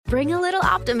Bring a little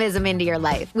optimism into your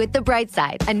life with The Bright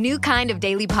Side, a new kind of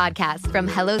daily podcast from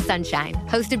Hello Sunshine,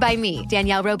 hosted by me,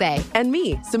 Danielle Robay. And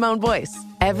me, Simone Boyce.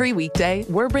 Every weekday,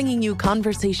 we're bringing you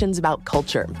conversations about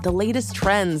culture, the latest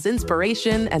trends,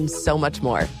 inspiration, and so much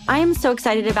more. I am so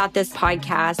excited about this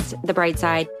podcast, The Bright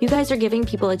Side. You guys are giving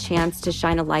people a chance to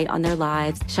shine a light on their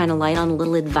lives, shine a light on a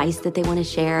little advice that they want to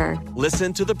share.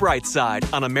 Listen to The Bright Side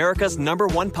on America's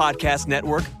 #1 podcast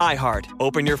network, iHeart.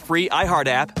 Open your free iHeart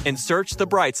app and search The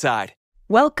Bright Side.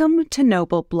 Welcome to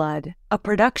Noble Blood, a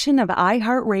production of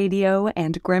iHeartRadio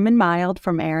and Grim and Mild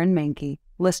from Aaron Mahnke.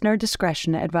 Listener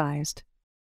discretion advised.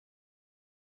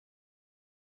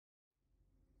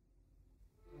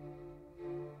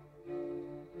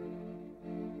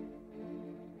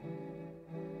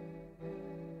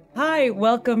 Hi,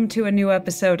 welcome to a new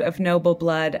episode of Noble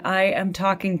Blood. I am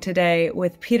talking today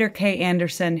with Peter K.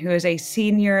 Andersson, who is a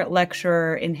senior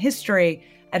lecturer in history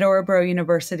at Örebro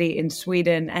University in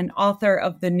Sweden and author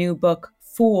of the new book,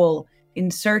 Fool,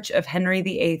 In Search of Henry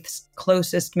VIII's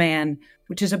Closest Man,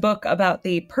 which is a book about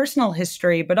the personal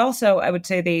history, but also, I would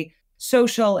say, the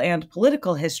social and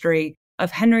political history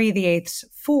of Henry VIII's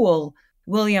fool,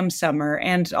 William Summer,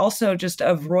 and also just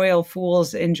of royal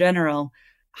fools in general.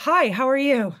 Hi, how are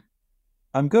you?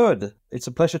 I'm good. It's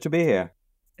a pleasure to be here.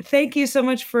 Thank you so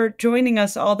much for joining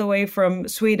us all the way from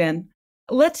Sweden.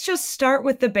 Let's just start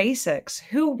with the basics.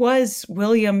 Who was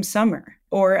William Summer,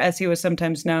 or as he was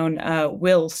sometimes known,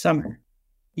 Will Summer?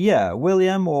 Yeah,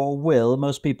 William or Will.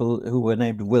 Most people who were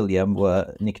named William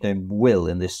were nicknamed Will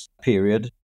in this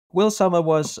period. Will Summer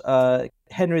was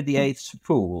Henry VIII's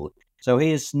fool. So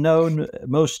he is known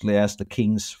mostly as the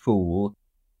King's Fool.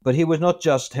 But he was not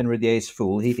just Henry VIII's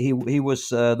fool. He was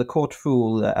the court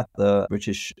fool at the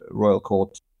British royal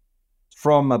court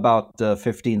from about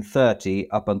 1530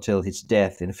 up until his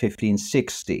death in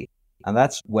 1560. And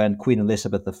that's when Queen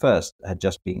Elizabeth I had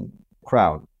just been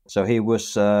crowned. So he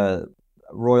was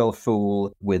royal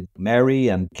fool with Mary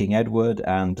and King Edward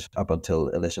and up until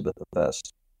Elizabeth I.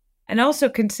 And also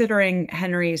considering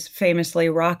Henry's famously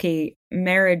rocky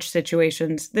marriage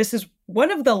situations, this is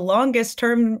one of the longest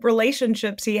term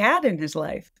relationships he had in his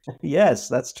life. Yes,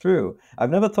 that's true. I've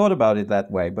never thought about it that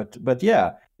way. But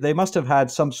yeah, they must have had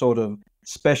some sort of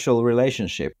special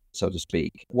relationship, so to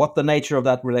speak. What the nature of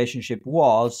that relationship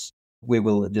was, we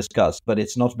will discuss, but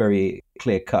it's not very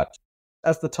clear-cut.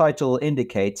 As the title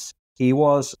indicates, he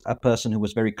was a person who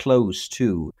was very close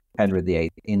to Henry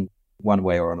VIII in one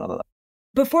way or another.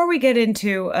 Before we get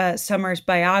into Summer's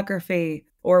biography,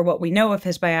 or what we know of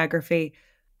his biography,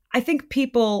 I think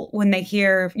people, when they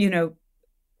hear,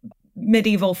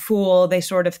 medieval fool, they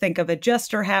sort of think of a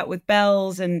jester hat with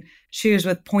bells and shoes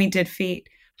with pointed feet.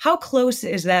 How close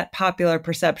is that popular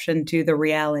perception to the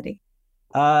reality?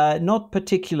 Not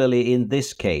particularly in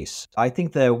this case. I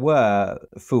think there were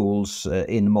fools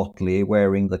in motley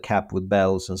wearing the cap with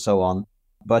bells and so on,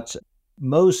 but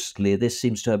mostly this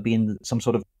seems to have been some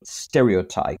sort of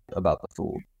stereotype about the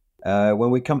fool. When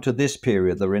we come to this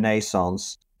period, the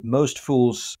Renaissance, most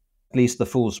fools, at least the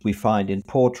fools we find in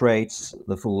portraits,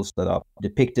 the fools that are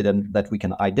depicted and that we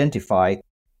can identify,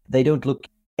 they don't look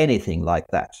anything like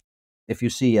that. If you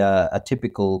see a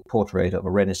typical portrait of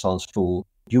a Renaissance fool,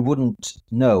 you wouldn't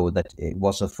know that it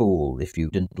was a fool if you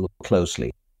didn't look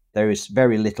closely. There is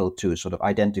very little to sort of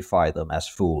identify them as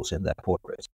fools in their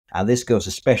portraits. And this goes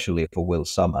especially for Will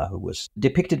Summer, who was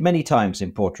depicted many times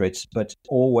in portraits, but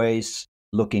always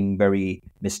looking very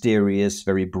mysterious,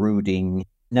 very brooding,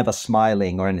 never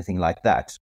smiling or anything like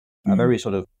that. A very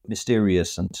sort of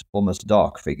mysterious and almost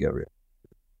dark figure.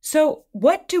 So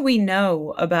what do we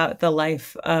know about the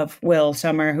life of Will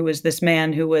Summer, who is this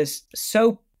man who was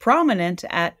so prominent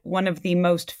at one of the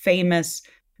most famous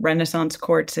Renaissance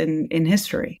courts in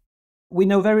history? We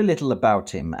know very little about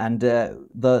him, and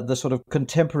the sort of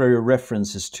contemporary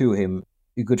references to him,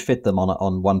 you could fit them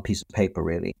on one piece of paper,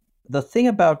 really. The thing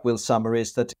about Will Summer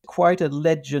is that quite a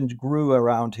legend grew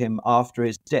around him after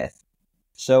his death.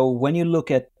 So when you look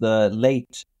at the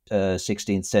late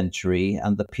 16th century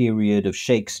and the period of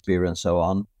Shakespeare and so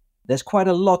on, there's quite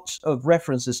a lot of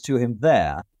references to him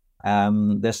there.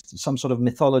 There's some sort of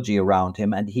mythology around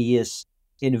him, and he is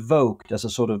invoked as a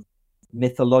sort of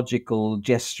mythological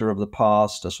jester of the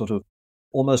past, a sort of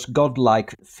almost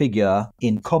godlike figure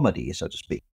in comedy, so to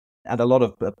speak. And a lot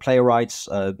of playwrights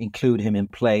include him in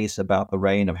plays about the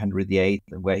reign of Henry VIII,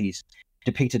 where he's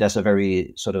depicted as a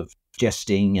very sort of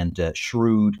jesting and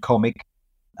shrewd comic.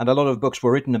 And a lot of books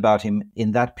were written about him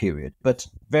in that period, but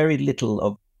very little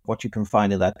of what you can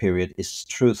find in that period is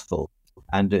truthful.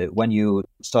 And when you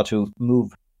start to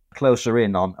move closer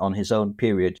in on his own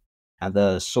period and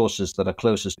the sources that are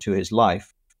closest to his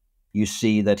life, you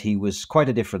see that he was quite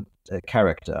a different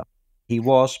character. He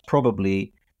was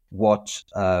probably what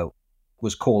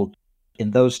was called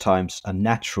in those times a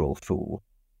natural fool.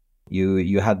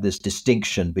 You had this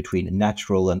distinction between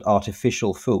natural and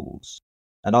artificial fools.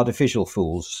 And artificial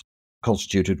fools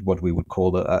constituted what we would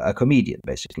call a comedian,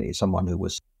 basically, someone who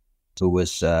was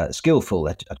skillful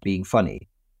at being funny.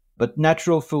 But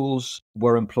natural fools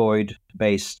were employed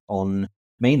based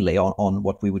mainly on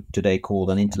what we would today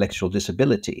call an intellectual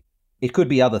disability. It could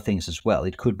be other things as well.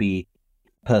 It could be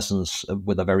persons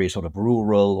with a very sort of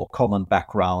rural or common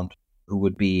background who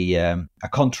would be a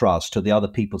contrast to the other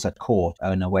peoples at court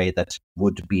in a way that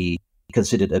would be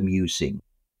considered amusing.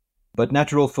 But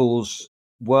natural fools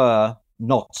were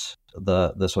not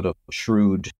the sort of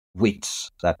shrewd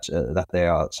wits that they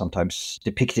are sometimes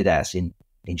depicted as in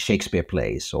Shakespeare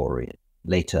plays or in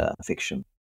later fiction.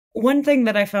 One thing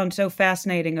that I found so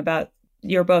fascinating about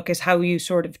your book is how you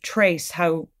sort of trace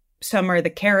how Summer, the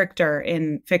character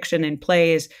in fiction and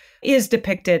plays, is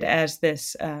depicted as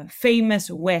this famous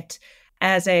wit,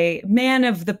 as a man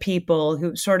of the people,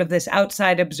 who's sort of this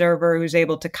outside observer who's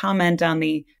able to comment on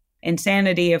the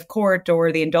insanity of court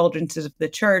or the indulgences of the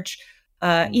church,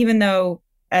 even though,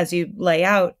 as you lay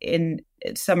out in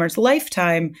Summer's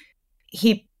lifetime,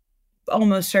 he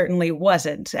almost certainly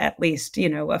wasn't, at least,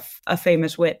 a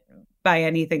famous wit by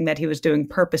anything that he was doing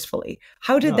purposefully.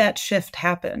 How did that shift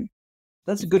happen?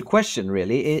 That's a good question,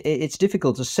 really. It's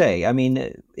difficult to say. I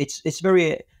mean, it's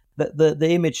very... The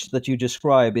image that you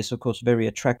describe is, of course, very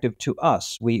attractive to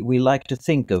us. We like to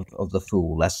think of the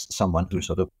fool as someone who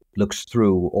sort of looks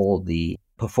through all the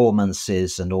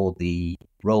performances and all the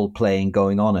role-playing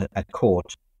going on at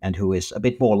court, and who is a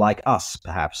bit more like us,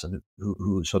 perhaps, and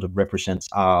who sort of represents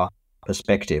our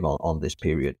perspective on this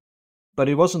period. But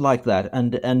it wasn't like that,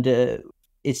 and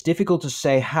it's difficult to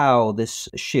say how this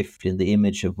shift in the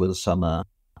image of Will Summer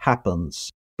happens.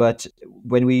 But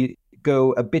when we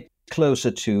go a bit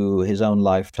closer to his own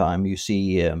lifetime, you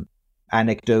see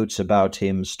anecdotes about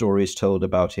him, stories told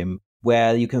about him,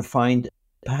 where you can find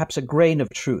perhaps a grain of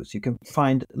truth. You can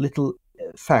find little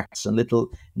facts and little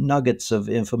nuggets of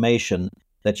information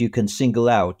that you can single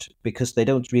out because they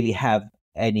don't really have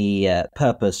any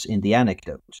purpose in the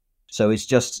anecdote. So it's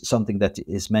just something that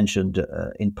is mentioned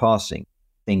in passing.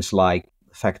 Things like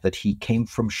the fact that he came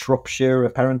from Shropshire,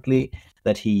 apparently,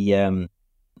 that he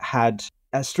had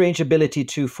a strange ability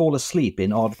to fall asleep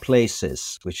in odd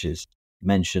places, which is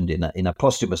mentioned in a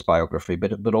posthumous biography,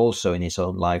 but also in his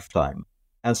own lifetime,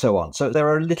 and so on. So there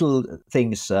are little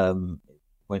things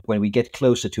when we get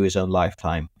closer to his own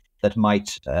lifetime that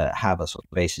might have a sort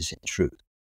of basis in truth.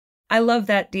 I love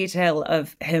that detail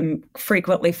of him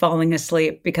frequently falling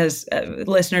asleep because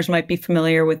listeners might be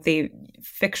familiar with the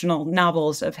fictional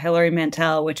novels of Hilary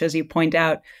Mantel, which, as you point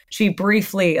out, she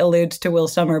briefly alludes to Will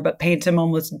Summer, but paints him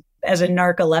almost as a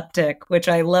narcoleptic, which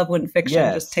I love when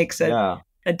fiction just takes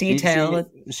a detail.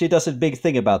 She does a big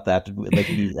thing about that. Like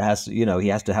he has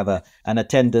to have an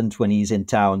attendant when he's in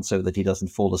town so that he doesn't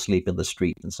fall asleep in the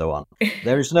street and so on.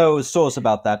 There is no source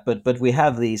about that, but we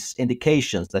have these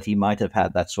indications that he might have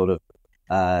had that sort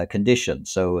of condition.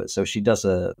 So she does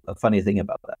a funny thing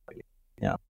about that. Really.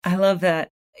 Yeah, I love that.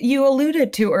 You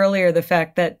alluded to earlier the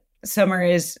fact that Summer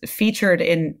is featured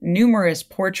in numerous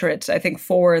portraits, I think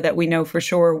 4 that we know for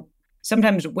sure,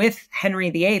 sometimes with Henry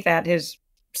VIII at his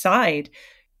side.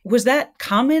 Was that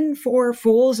common for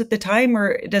fools at the time,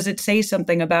 or does it say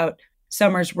something about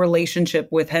Summer's relationship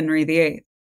with Henry VIII?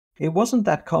 It wasn't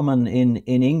that common in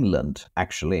England,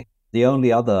 actually. The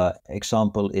only other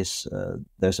example is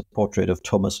there's a portrait of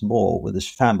Thomas More with his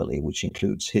family, which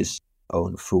includes his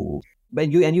own fool.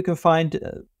 And you can find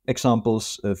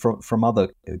examples from other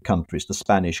countries, the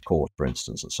Spanish court, for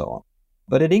instance, and so on.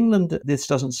 But in England, this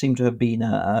doesn't seem to have been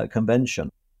a convention.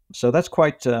 So that's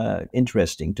quite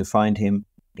interesting to find him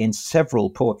in several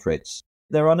portraits.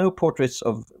 There are no portraits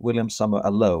of William Summer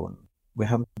alone. We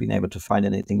haven't been able to find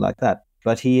anything like that.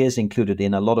 But he is included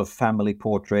in a lot of family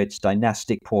portraits,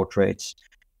 dynastic portraits,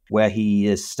 where he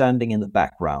is standing in the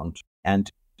background. And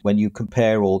when you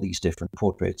compare all these different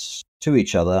portraits to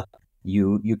each other,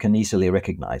 you can easily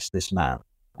recognize this man.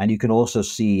 And you can also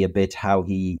see a bit how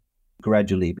he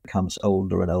gradually becomes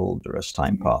older and older as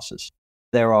time passes.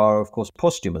 There are, of course,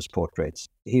 posthumous portraits.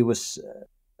 He was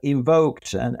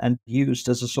invoked and used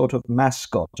as a sort of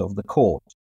mascot of the court,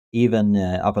 even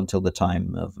up until the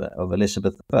time of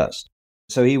Elizabeth I.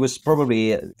 So he was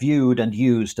probably viewed and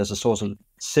used as a sort of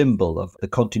symbol of the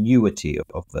continuity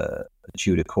of the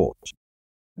Tudor court.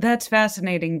 That's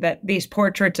fascinating that these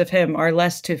portraits of him are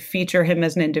less to feature him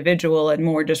as an individual and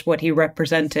more just what he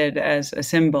represented as a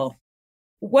symbol.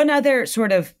 One other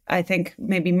sort of, I think,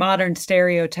 maybe modern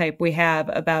stereotype we have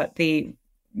about the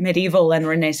medieval and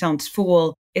Renaissance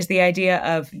fool is the idea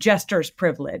of jester's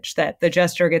privilege, that the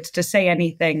jester gets to say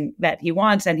anything that he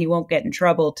wants and he won't get in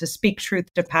trouble, to speak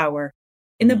truth to power.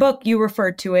 In the book, you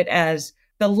referred to it as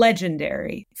the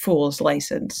legendary fool's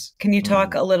license. Can you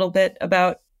talk a little bit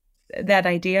about that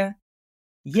idea?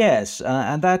 Yes,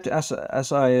 and that, as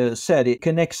I said, it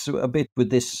connects a bit with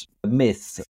this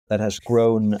myth that has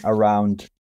grown around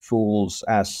fools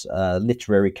as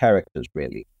literary characters,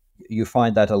 really. You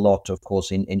find that a lot, of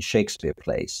course, in Shakespeare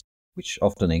plays, which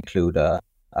often include a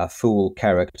fool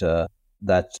character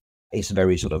that is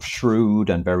very sort of shrewd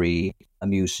and very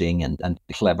amusing and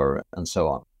clever and so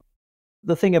on.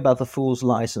 The thing about the fool's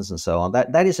license and so on,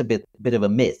 that is a bit of a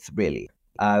myth, really.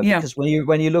 Because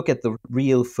when you look at the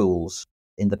real fools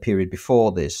in the period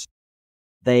before this,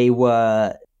 they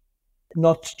were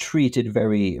not treated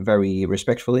very, very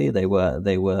respectfully. They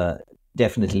were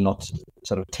definitely not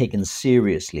sort of taken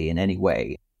seriously in any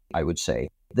way, I would say.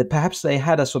 That perhaps they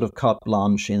had a sort of carte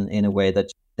blanche in a way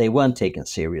that they weren't taken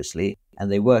seriously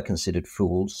and they were considered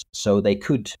fools, so they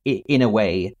could, in a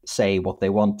way, say what they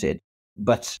wanted.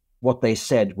 But what they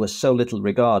said was so little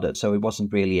regarded, so it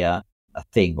wasn't really a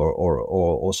thing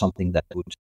or something that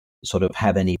would sort of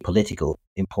have any political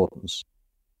importance.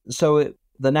 So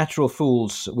the natural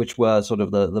fools, which were sort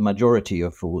of the majority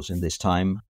of fools in this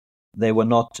time, they were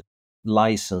not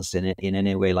licensed in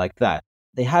any way like that.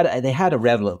 They had a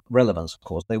relevance, of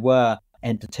course. They were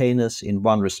entertainers in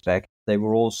one respect. They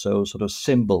were also sort of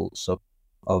symbols of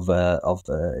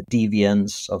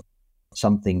deviance, of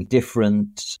something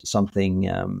different,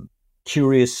 something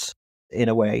curious in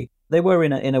a way. They were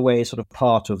in a way sort of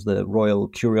part of the royal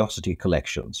curiosity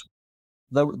collections.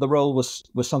 The role was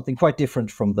something quite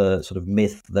different from the sort of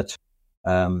myth that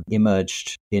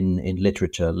emerged in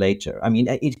literature later. I mean,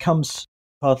 it comes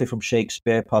partly from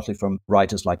Shakespeare, partly from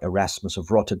writers like Erasmus of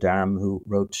Rotterdam, who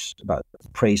wrote about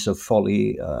praise of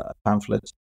folly,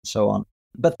 pamphlets, and so on.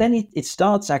 But then it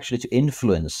starts actually to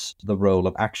influence the role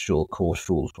of actual court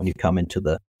fools when you come into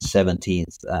the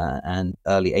 17th and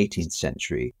early 18th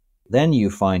century. Then you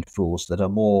find fools that are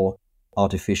more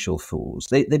artificial fools.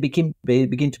 They begin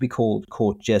to be called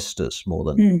court jesters more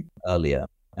than earlier,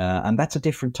 and that's a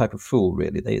different type of fool,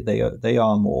 really. They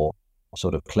are more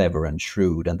sort of clever and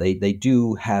shrewd, and they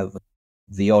do have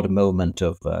the odd moment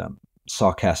of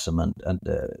sarcasm and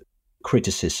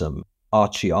criticism.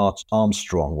 Archie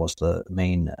Armstrong was the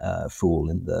main fool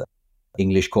in the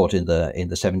English court in the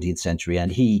 17th century,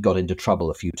 and he got into trouble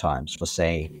a few times for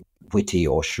saying witty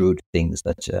or shrewd things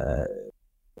that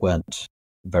weren't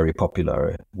very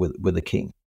popular with the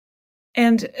king.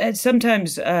 And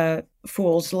sometimes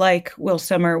fools like Will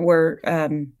Sommer were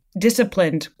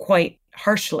disciplined quite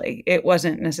harshly. It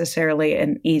wasn't necessarily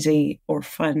an easy or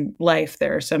fun life.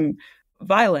 There are some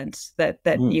violence that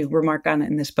you remark on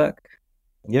in this book.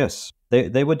 Yes,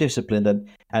 they were disciplined,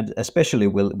 and especially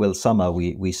Will Sommer,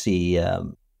 we see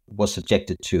was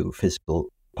subjected to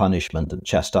physical punishment and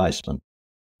chastisement.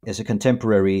 There's a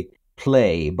contemporary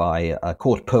play by a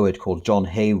court poet called John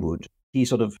Haywood. He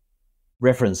sort of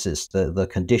references the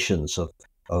conditions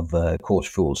of court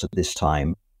fools at this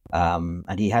time,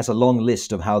 and he has a long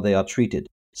list of how they are treated.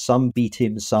 Some beat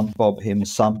him, some bob him,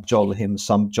 some joll him,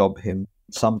 some job him,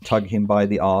 some tug him by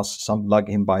the arse, some lug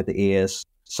him by the ears,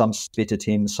 some spit at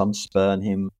him, some spurn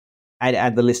him,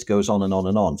 and the list goes on and on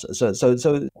and on.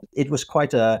 So it was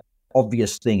quite a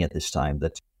obvious thing at this time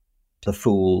that the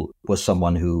fool was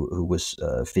someone who was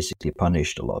physically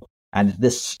punished a lot. And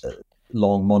this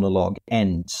long monologue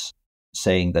ends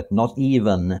saying that not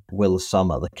even Will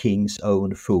Sommer, the king's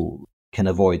own fool, can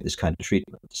avoid this kind of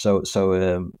treatment. So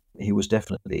he was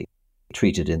definitely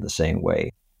treated in the same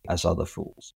way as other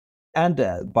fools. And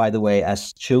by the way,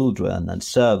 as children and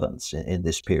servants in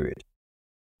this period.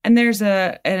 And there's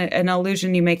an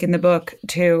allusion you make in the book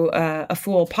to a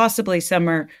fool, possibly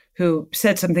Sommer, who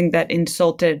said something that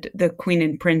insulted the queen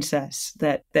and princess,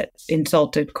 that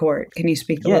insulted court. Can you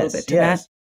speak a little bit to that?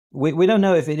 We don't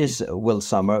know if it is Will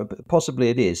Sommer, but possibly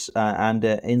it is. And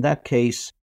in that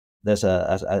case, there's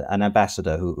an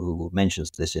ambassador who mentions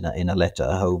this in a letter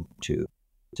home to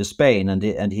Spain,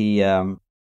 and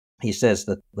he says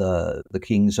that the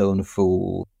king's own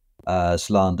fool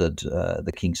slandered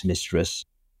the king's mistress,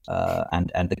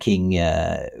 and the king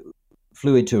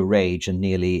flew into a rage and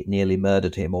nearly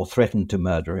murdered him, or threatened to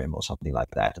murder him, or something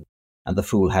like that. And the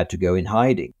fool had to go in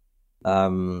hiding.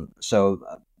 So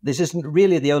this isn't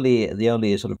really the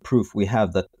only sort of proof we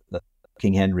have that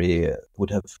King Henry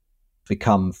would have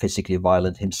become physically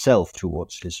violent himself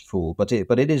towards his fool. But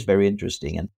it is very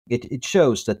interesting, and it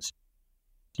shows that,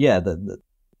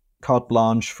 carte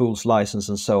blanche, fool's license,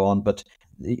 and so on. But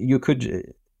you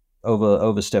could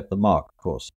overstep the mark, of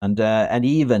course. And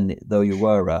even though you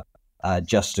were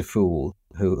just a fool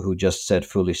who just said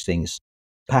foolish things,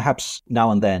 perhaps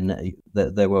now and then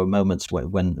there were moments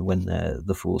when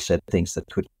the fool said things that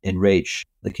could enrage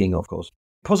the king, of course.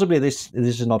 Possibly this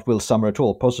is not Will Summer at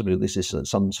all. Possibly this is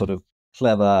some sort of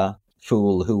clever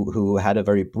fool who had a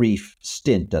very brief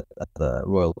stint at the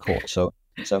royal court.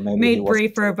 So maybe made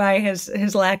briefer by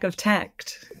his lack of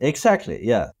tact. Exactly,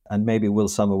 yeah. And maybe Will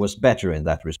Summer was better in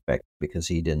that respect because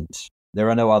he didn't. There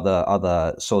are no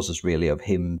other sources really of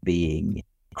him being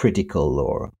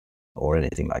critical or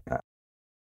anything like that.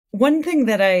 One thing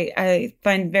that I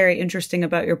find very interesting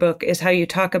about your book is how you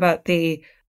talk about the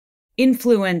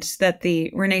influence that the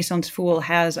Renaissance fool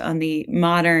has on the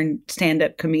modern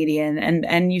stand-up comedian.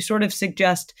 And you sort of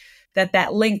suggest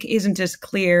that link isn't as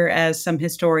clear as some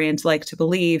historians like to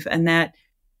believe, and that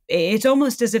it's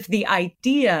almost as if the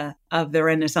idea of the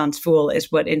Renaissance fool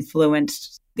is what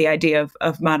influenced the idea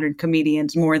of modern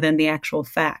comedians more than the actual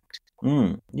fact.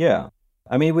 Yeah.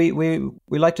 I mean,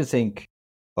 we like to think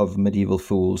of medieval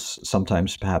fools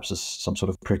sometimes perhaps as some sort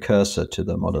of precursor to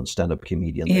the modern stand-up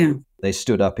comedian. Yeah. They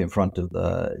stood up in front of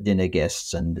the dinner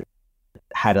guests and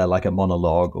had a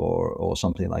monologue or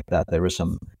something like that. There is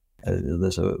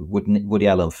there's a Woody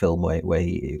Allen film where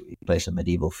he plays a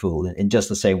medieval fool in just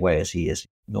the same way as he is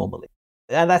normally.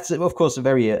 And that's, of course, a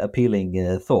very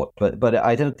appealing thought, but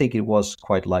I don't think it was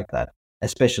quite like that,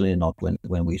 especially not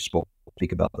when we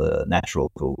speak about the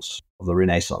natural fools of the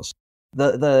Renaissance.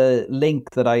 The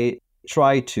link that I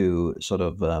try to sort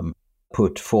of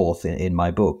put forth in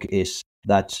my book is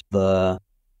that the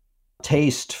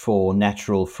taste for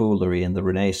natural foolery in the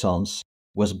Renaissance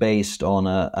was based on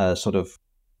a sort of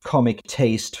comic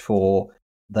taste for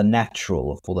the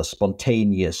natural, for the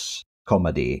spontaneous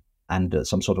comedy and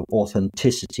some sort of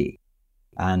authenticity,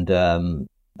 and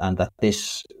that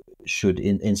this should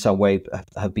in some way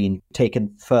have been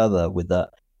taken further with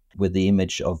the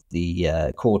image of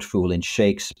the court fool in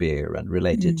Shakespeare and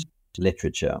related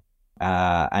literature,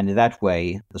 and in that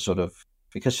way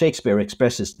because Shakespeare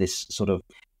expresses this sort of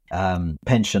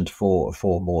penchant for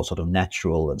more sort of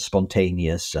natural and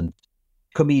spontaneous, and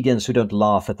comedians who don't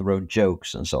laugh at their own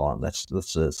jokes and so on. That's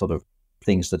sort of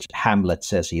things that Hamlet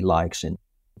says he likes in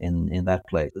that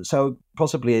play. So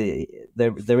possibly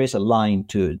there is a line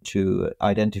to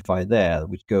identify there,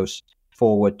 which goes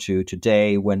forward to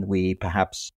today, when we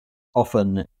perhaps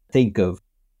often think of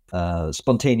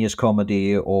spontaneous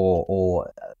comedy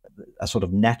or a sort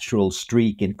of natural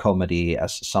streak in comedy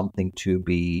as something to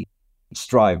be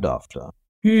strived after.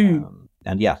 And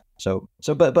yeah,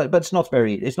 but it's not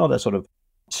a sort of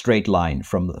straight line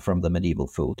from the medieval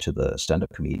fool to the stand-up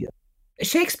comedian.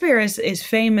 Shakespeare is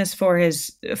famous for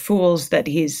his fools that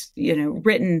he's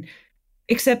written,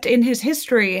 except in his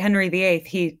history, Henry VIII,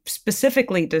 he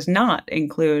specifically does not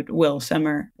include Will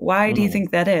Summer. Why do you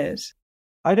think that is?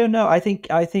 I don't know. I think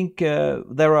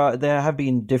there have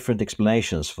been different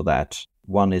explanations for that.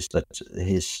 One is that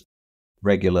his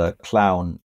regular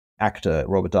clown actor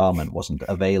Robert Darman wasn't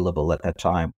available at that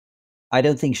time. I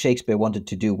don't think Shakespeare wanted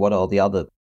to do what all the other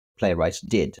playwrights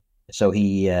did, so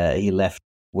he left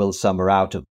Will Summer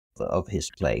out of his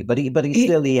play. But he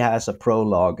still has a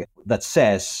prologue that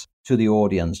says to the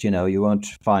audience, you won't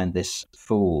find this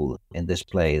fool in this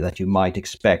play that you might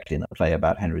expect in a play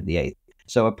about Henry VIII.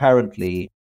 So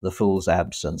apparently the fool's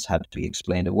absence had to be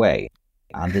explained away.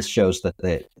 And this shows that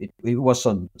it was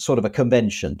some sort of a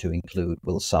convention to include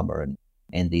Will Summer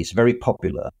in these very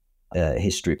popular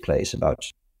history plays about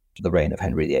the reign of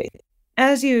Henry VIII.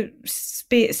 As you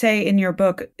say in your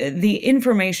book, the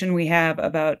information we have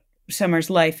about Summer's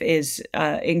life is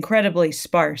incredibly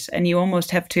sparse, and you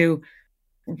almost have to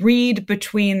read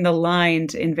between the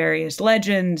lines in various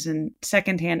legends and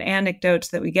secondhand anecdotes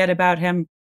that we get about him.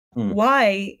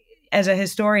 Why, as a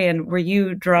historian, were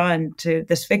you drawn to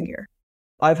this figure?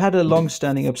 I've had a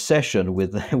long-standing obsession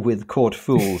with court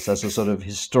fools as a sort of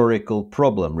historical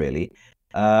problem, really.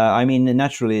 I mean,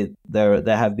 naturally, there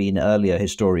have been earlier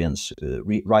historians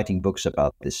writing books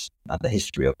about this and the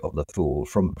history of the fool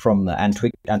from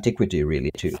antiquity,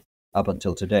 really, to up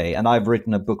until today. And I've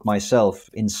written a book myself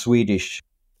in Swedish,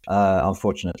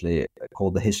 unfortunately,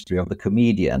 called The History of the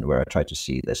Comedian, where I try to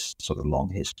see this sort of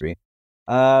long history.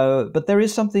 But there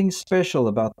is something special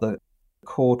about the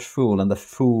court fool and the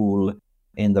fool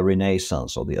in the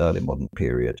Renaissance or the early modern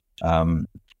period.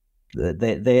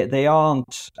 They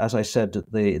aren't, as I said,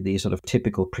 the sort of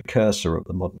typical precursor of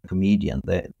the modern comedian.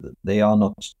 They are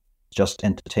not just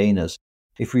entertainers.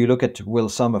 If we look at Will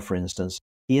Summer, for instance,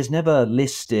 he is never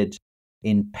listed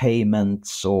in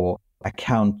payments or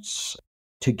accounts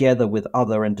together with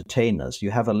other entertainers.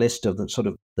 You have a list of the sort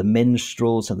of the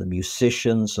minstrels and the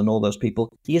musicians and all those people.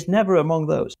 He is never among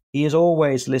those. He is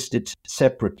always listed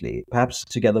separately, perhaps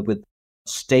together with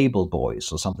stable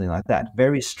boys or something like that.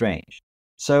 Very strange.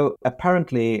 So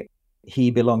apparently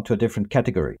he belonged to a different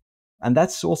category. And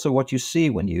that's also what you see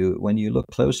when you look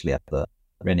closely at the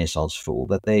Renaissance fool,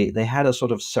 that they had a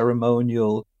sort of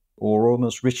ceremonial or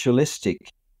almost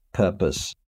ritualistic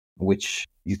purpose, which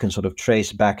you can sort of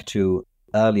trace back to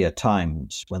earlier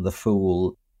times when the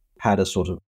fool had a sort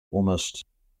of almost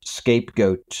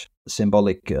scapegoat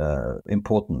symbolic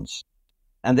importance.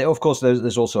 And of course,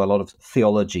 there's also a lot of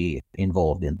theology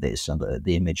involved in this, and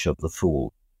the image of the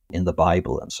fool in the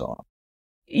Bible and so on.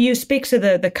 You speak to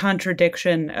the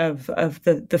contradiction of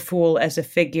the fool as a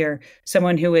figure,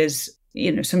 someone who is,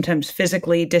 sometimes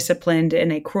physically disciplined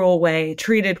in a cruel way,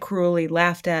 treated cruelly,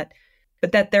 laughed at,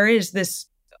 but that there is this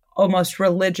almost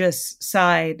religious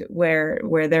side where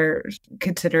they're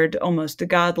considered almost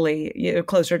godly,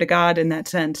 closer to God in that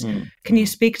sense. Can you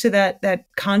speak to that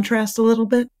contrast a little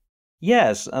bit?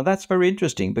 Yes, that's very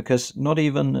interesting, because not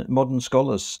even modern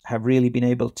scholars have really been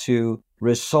able to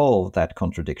resolve that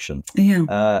contradiction.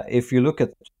 Yeah. If you look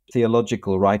at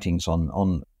theological writings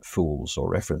on fools or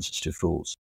references to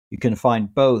fools, you can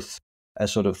find both a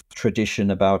sort of tradition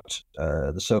about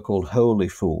the so-called holy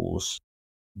fools,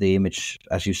 the image,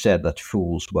 as you said, that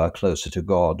fools were closer to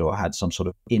God or had some sort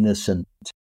of innocent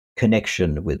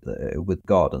connection with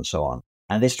God and so on.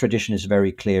 And this tradition is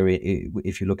very clear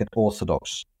if you look at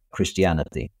Orthodox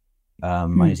Christianity.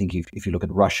 I think if you look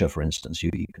at Russia, for instance,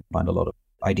 you can find a lot of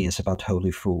ideas about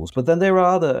holy fools. But then there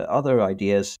are other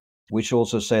ideas which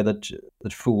also say that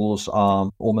fools are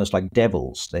almost like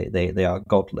devils. They are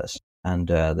godless. And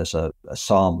there's a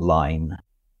psalm line,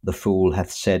 "The fool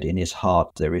hath said in his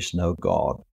heart, there is no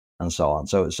God," and so on.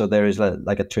 So there is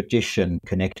like a tradition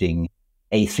connecting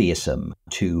atheism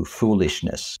to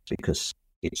foolishness, because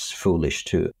it's foolish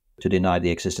to deny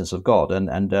the existence of God.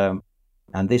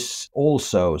 And this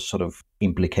also sort of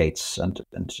implicates and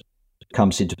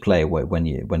comes into play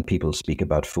when people speak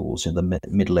about fools in the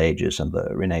Middle Ages and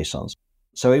the Renaissance.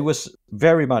 So it was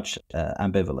very much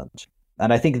ambivalent.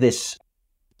 And I think this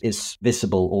is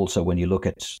visible also when you look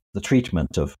at the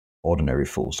treatment of ordinary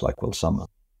fools like Will Sommer.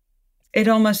 It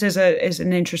almost is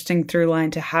an interesting through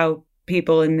line to how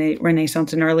people in the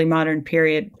Renaissance and early modern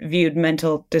period viewed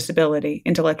mental disability,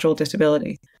 intellectual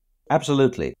disability.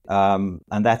 Absolutely. And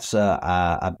that's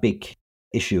a big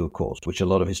issue, of course, which a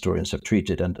lot of historians have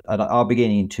treated and are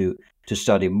beginning to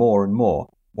study more and more.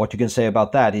 What you can say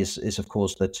about that is of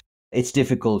course, that it's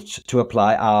difficult to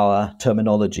apply our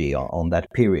terminology on that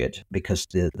period, because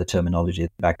the terminology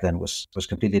back then was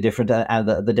completely different, and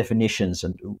the definitions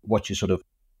and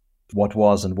what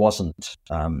was and wasn't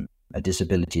a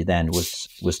disability then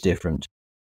was different.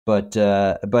 But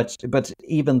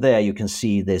even there, you can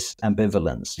see this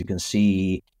ambivalence. You can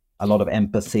see a lot of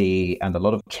empathy and a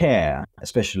lot of care,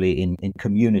 especially in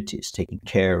communities, taking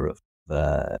care of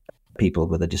people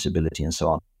with a disability and so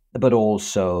on. But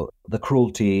also the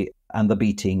cruelty and the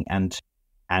beating and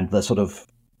the sort of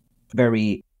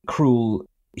very cruel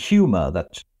humor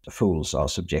that fools are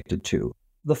subjected to.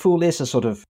 The fool is a sort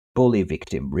of bully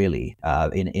victim, really,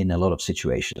 in a lot of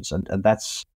situations, and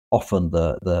that's often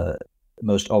the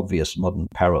most obvious modern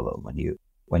parallel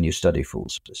when you study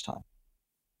fools at this time.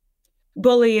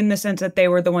 Bully in the sense that they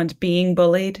were the ones being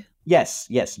bullied? Yes,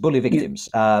 bully victims.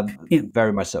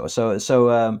 Very much so.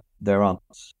 So there aren't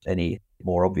any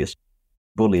more obvious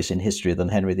bullies in history than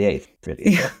Henry VIII, really.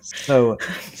 Yeah. So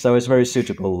it's very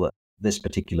suitable, this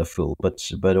particular fool,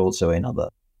 but also in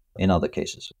other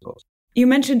cases, of course. You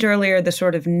mentioned earlier the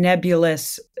sort of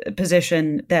nebulous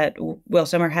position that Will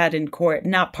Sommer had in court,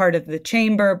 not part of the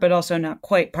chamber, but also not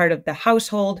quite part of the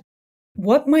household.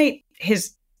 What might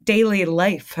his daily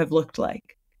life have looked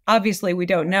like? Obviously, we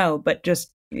don't know, but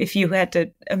just if you had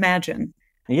to imagine.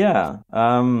 Yeah,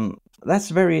 that's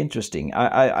very interesting.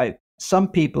 Some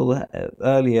people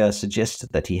earlier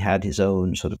suggested that he had his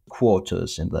own sort of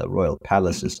quarters in the royal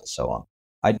palaces and so on.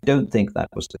 I don't think that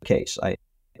was the case.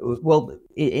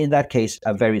 In that case,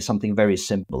 something very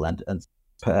simple and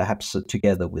perhaps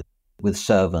together with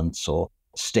servants or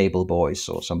stable boys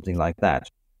or something like that.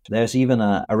 There's even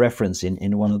a reference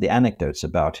in one of the anecdotes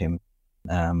about him.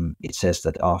 It says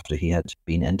that after he had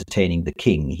been entertaining the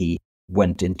king, he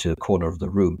went into a corner of the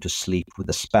room to sleep with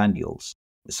the spaniels.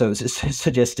 So it's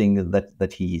suggesting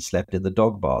that he slept in the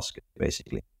dog basket,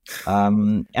 basically.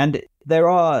 And there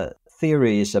are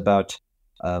theories about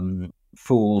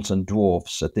fools and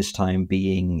dwarfs at this time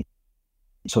being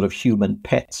sort of human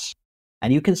pets.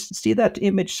 And you can see that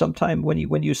image sometime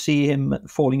when you see him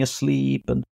falling asleep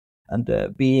and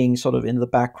being sort of in the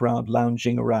background,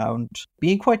 lounging around,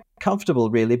 being quite comfortable,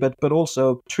 really, but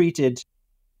also treated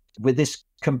with this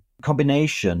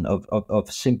combination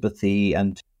of sympathy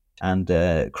and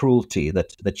cruelty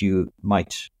that you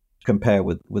might compare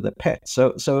with a pet.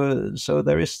 So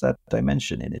there is that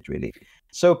dimension in it, really.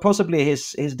 So possibly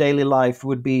his daily life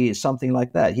would be something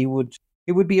like that. He would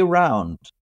be around,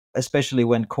 especially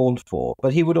when called for,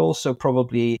 but he would also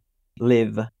probably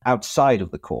live outside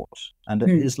of the court, and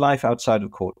his life outside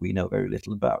of court we know very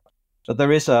little about. But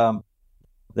there is a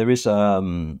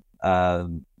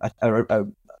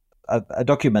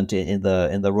document in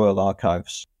the Royal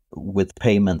Archives with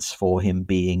payments for him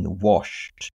being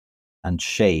washed and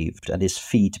shaved, and his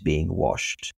feet being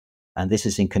washed, and this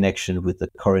is in connection with the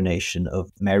coronation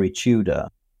of Mary Tudor.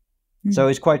 So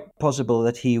it's quite possible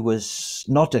that he was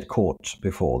not at court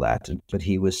before that, but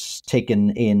he was taken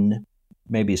in.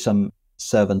 Maybe some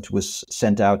servant was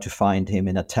sent out to find him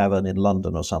in a tavern in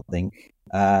London or something,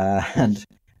 and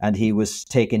he was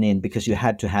taken in because you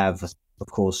had to have, of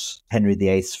course, Henry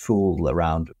VIII's fool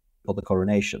around for the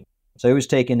coronation. So he was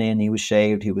taken in, he was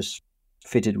shaved, he was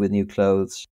fitted with new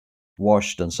clothes,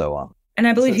 washed, and so on. And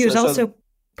I believe he was also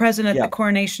present at yeah. the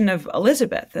coronation of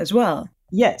Elizabeth as well.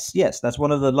 Yes, that's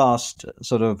one of the last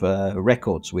sort of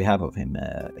records we have of him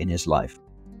in his life.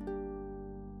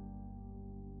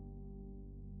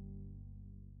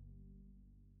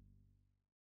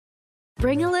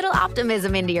 Bring a little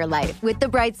optimism into your life with The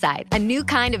Bright Side, a new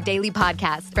kind of daily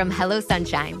podcast from Hello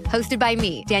Sunshine, hosted by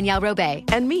me, Danielle Robay.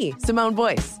 And me, Simone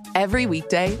Boyce. Every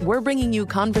weekday, we're bringing you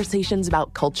conversations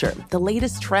about culture, the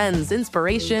latest trends,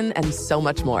 inspiration, and so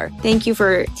much more. Thank you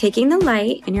for taking the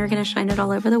light, and you're going to shine it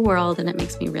all over the world, and it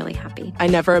makes me really happy. I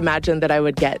never imagined that I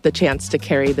would get the chance to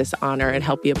carry this honor and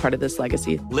help be a part of this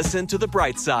legacy. Listen to The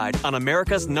Bright Side on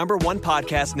America's #1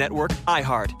 podcast network,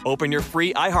 iHeart. Open your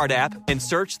free iHeart app and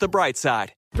search The Bright Side.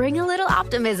 Bring a little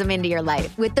optimism into your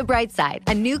life with The Bright Side,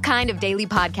 a new kind of daily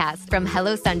podcast from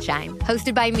Hello Sunshine,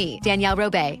 hosted by me, Danielle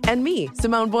Robay. And me,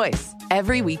 Simone Boyce.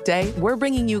 Every weekday, we're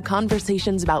bringing you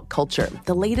conversations about culture,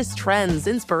 the latest trends,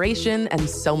 inspiration, and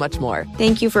so much more.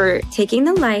 Thank you for taking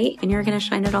the light, and you're going to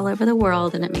shine it all over the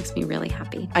world, and it makes me really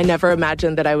happy. I never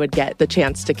imagined that I would get the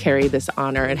chance to carry this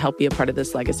honor and help be a part of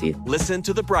this legacy. Listen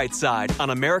to The Bright Side on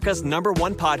America's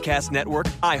 #1 podcast network,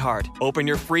 iHeart. Open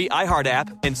your free iHeart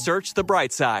app and search The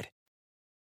Bright Side.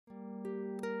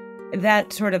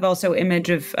 That sort of also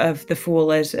image of the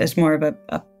fool as more of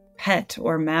a pet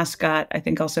or mascot, I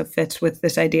think also fits with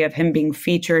this idea of him being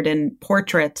featured in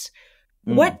portraits.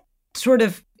 What sort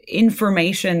of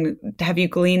information have you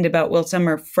gleaned about Will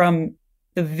Sommer from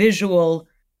the visual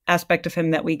aspect of him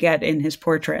that we get in his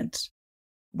portraits?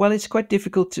 Well, it's quite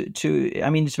difficult to I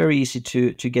mean, it's very easy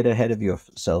to get ahead of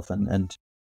yourself and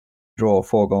draw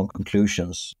foregone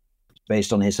conclusions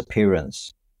based on his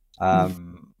appearance.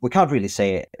 We can't really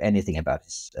say anything about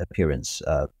his appearance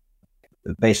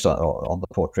based on the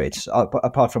portraits,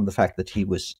 apart from the fact that he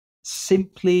was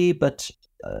simply but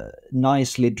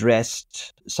nicely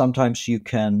dressed. Sometimes you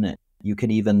can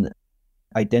even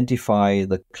identify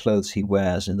the clothes he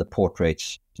wears in the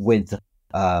portraits with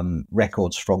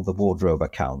records from the wardrobe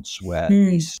accounts where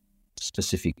these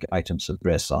specific items of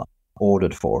dress are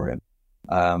ordered for him.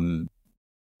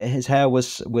 His hair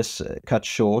was cut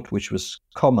short, which was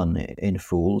common in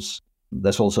fools.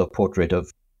 There's also a portrait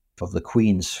of the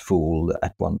Queen's fool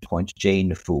at one point,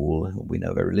 Jane Fool, who we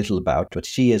know very little about, but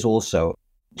she also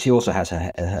has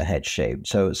her head shaved.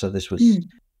 So this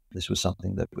was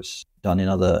something that was done in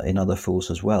other fools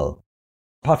as well.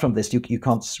 Apart from this, you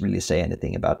can't really say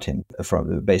anything about him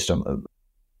based on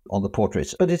the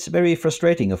portraits. But it's very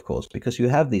frustrating, of course, because you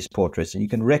have these portraits and you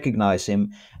can recognize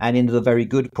him. And in the very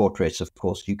good portraits, of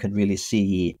course, you can really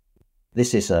see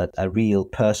this is a real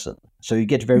person. So you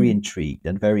get very intrigued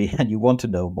and you want to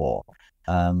know more.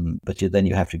 But then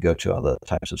you have to go to other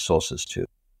types of sources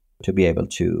to be able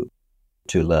to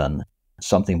learn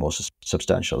something more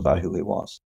substantial about who he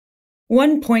was.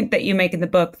 One point that you make in the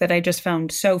book that I just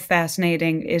found so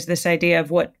fascinating is this idea of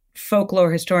what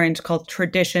folklore historians call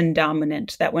tradition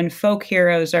dominant, that when folk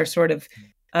heroes are sort of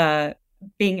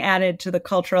being added to the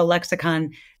cultural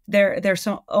lexicon, they're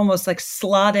so almost like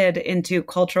slotted into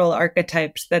cultural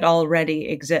archetypes that already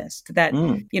exist. That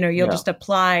you'll just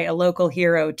apply a local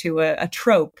hero to a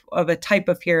trope of a type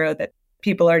of hero that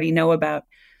people already know about.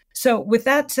 So with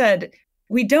that said,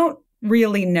 we don't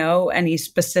really know any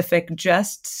specific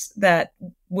jests that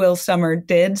Will Sommer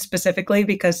did specifically,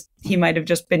 because he might have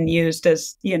just been used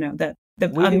as, a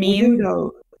meme.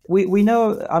 We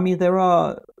know, I mean, there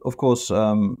are, of course,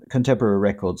 contemporary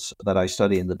records that I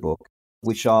study in the book,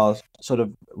 which are sort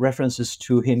of references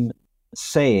to him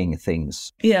saying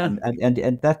things. Yeah.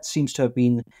 And that seems to have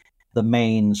been the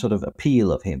main sort of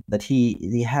appeal of him, that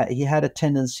he had a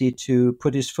tendency to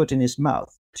put his foot in his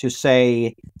mouth, to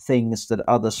say things that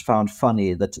others found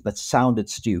funny, that sounded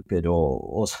stupid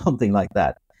or something like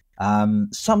that.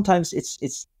 Sometimes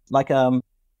it's like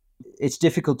it's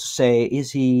difficult to say,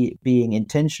 is he being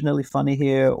intentionally funny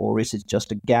here, or is it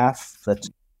just a gaffe that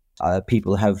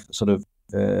people have sort of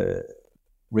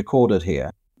recorded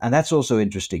here? And that's also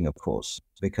interesting, of course,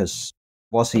 because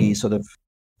was he sort of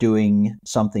doing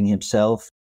something himself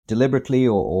deliberately,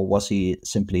 or was he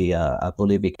simply a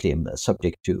bully victim,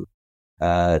 subject to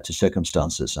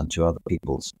circumstances and to other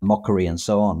people's mockery and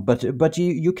so on? But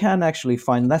you can actually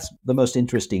find that's the most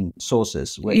interesting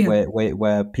sources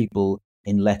where people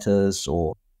in letters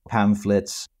or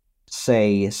pamphlets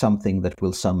say something that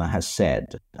Will Sommer has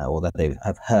said, or that they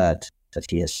have heard that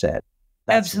he has said.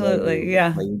 That's absolutely,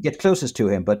 where you get closest to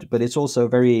him, but it's also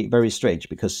very, very strange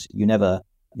because you never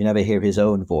hear his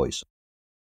own voice.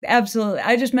 Absolutely.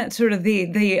 I just meant sort of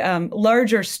the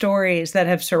larger stories that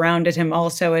have surrounded him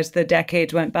also as the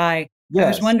decades went by. Yes, I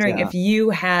was wondering if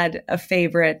you had a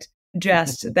favorite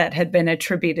jest that had been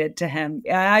attributed to him,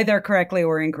 either correctly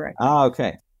or incorrectly.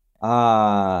 Okay.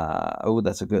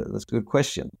 That's a good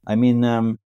question. I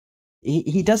mean,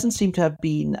 he doesn't seem to have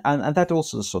been, and that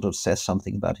also sort of says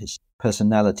something about his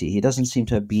personality. He doesn't seem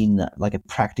to have been like a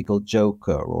practical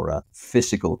joker or a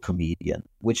physical comedian,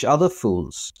 which other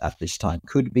fools at this time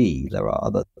could be. There are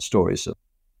other stories of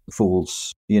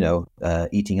fools,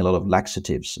 eating a lot of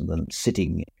laxatives and then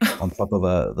sitting on top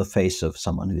of the face of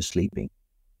someone who's sleeping,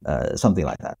 something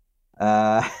like that.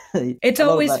 It's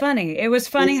always funny. It was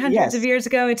funny hundreds of years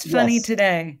ago. It's funny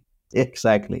today.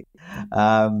 Exactly.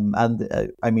 I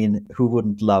mean, who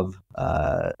wouldn't love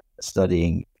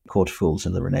studying court fools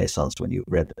in the Renaissance when you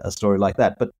read a story like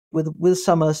that? But with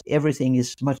Summers, everything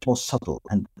is much more subtle,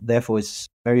 and therefore it's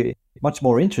very much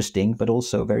more interesting, but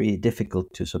also very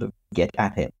difficult to sort of get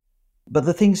at him. But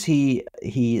the things he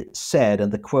said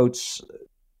and the quotes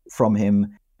from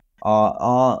him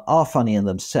are funny in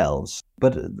themselves.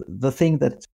 But the thing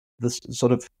that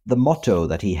the motto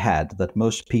that he had, that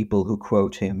most people who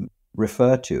quote him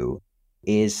refer to,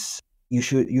 is you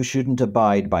shouldn't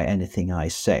abide by anything I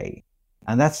say.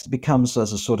 And that becomes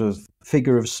as a sort of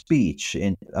figure of speech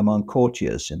among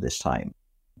courtiers in this time.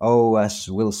 Oh, as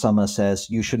Will Sommer says,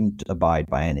 you shouldn't abide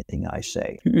by anything I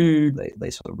say. They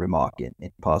sort of remark in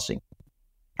passing.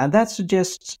 And that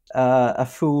suggests a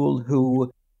fool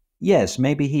who, yes,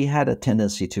 maybe he had a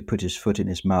tendency to put his foot in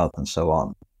his mouth and so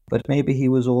on, but maybe he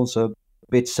was also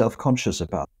a bit self-conscious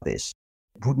about this.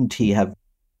 Wouldn't he have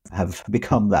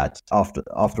become that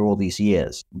after all these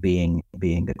years being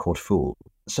a court fool?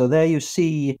 So there you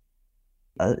see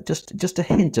just a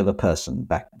hint of a person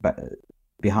back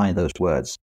behind those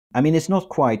words. I mean, it's not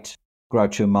quite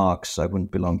Groucho Marx. I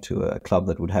wouldn't belong to a club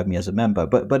that would have me as a member,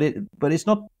 but it's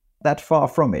not that far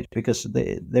from it, because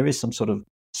there is some sort of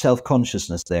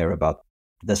self-consciousness there about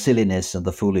the silliness and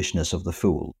the foolishness of the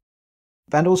fool,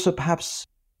 and also perhaps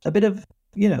a bit of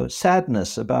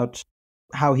sadness about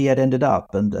how he had ended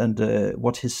up and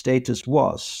what his status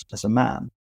was as a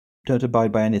man. Don't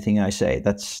abide by anything I say.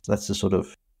 That's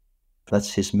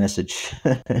his message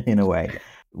in a way,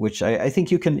 which I think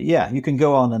you can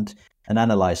go on and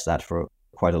analyze that for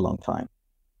quite a long time.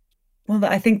 Well,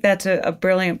 I think that's a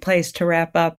brilliant place to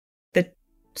wrap up the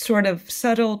sort of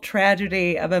subtle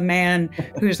tragedy of a man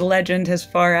whose legend has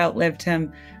far outlived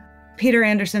him. Peter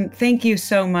Andersson, thank you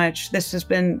so much. This has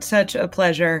been such a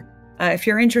pleasure. If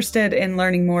you're interested in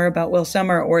learning more about Will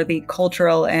Sommer or the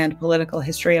cultural and political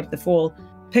history of the Fool,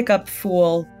 pick up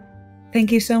Fool.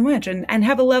 Thank you so much, and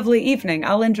have a lovely evening.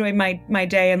 I'll enjoy my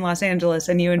day in Los Angeles,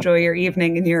 and you enjoy your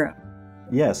evening in Europe.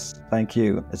 Yes, thank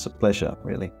you. It's a pleasure,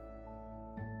 really.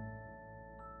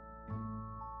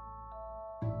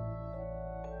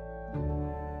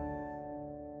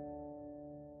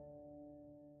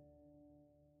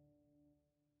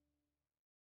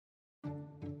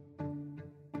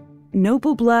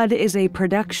 Noble Blood is a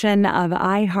production of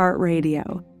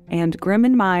iHeartRadio and Grim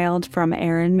and Mild from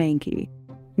Aaron Mahnke.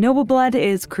 Noble Blood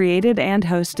is created and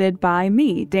hosted by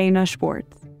me, Dana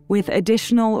Schwartz, with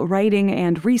additional writing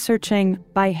and researching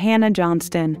by Hannah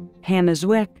Johnston, Hannah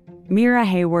Zwick, Mira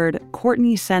Hayward,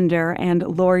 Courtney Sender, and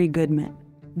Lori Goodman.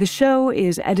 The show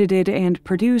is edited and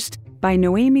produced by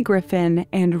Noemi Griffin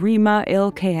and Rima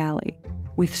Ilkayali,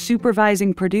 with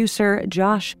supervising producer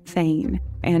Josh Thane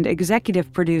and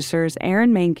executive producers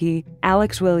Aaron Mahnke,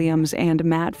 Alex Williams, and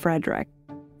Matt Frederick.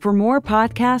 For more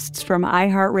podcasts from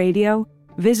iHeartRadio,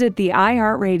 visit the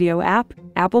iHeartRadio app,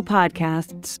 Apple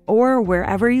Podcasts, or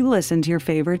wherever you listen to your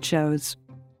favorite shows.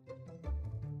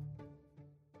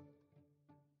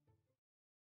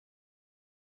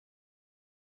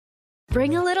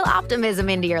 Bring a little optimism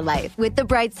into your life with The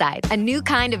Bright Side, a new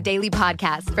kind of daily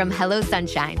podcast from Hello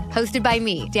Sunshine, hosted by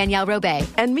me, Danielle Robay.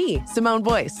 And me, Simone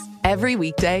Boyce. Every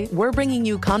weekday, we're bringing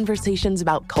you conversations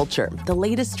about culture, the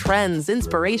latest trends,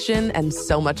 inspiration, and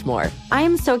so much more. I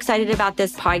am so excited about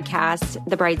this podcast,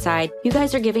 The Bright Side. You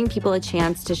guys are giving people a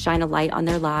chance to shine a light on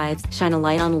their lives, shine a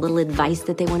light on a little advice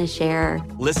that they want to share.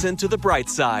 Listen to The Bright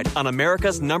Side on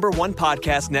America's #1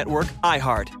 podcast network,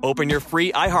 iHeart. Open your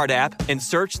free iHeart app and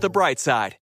search The Bright Side.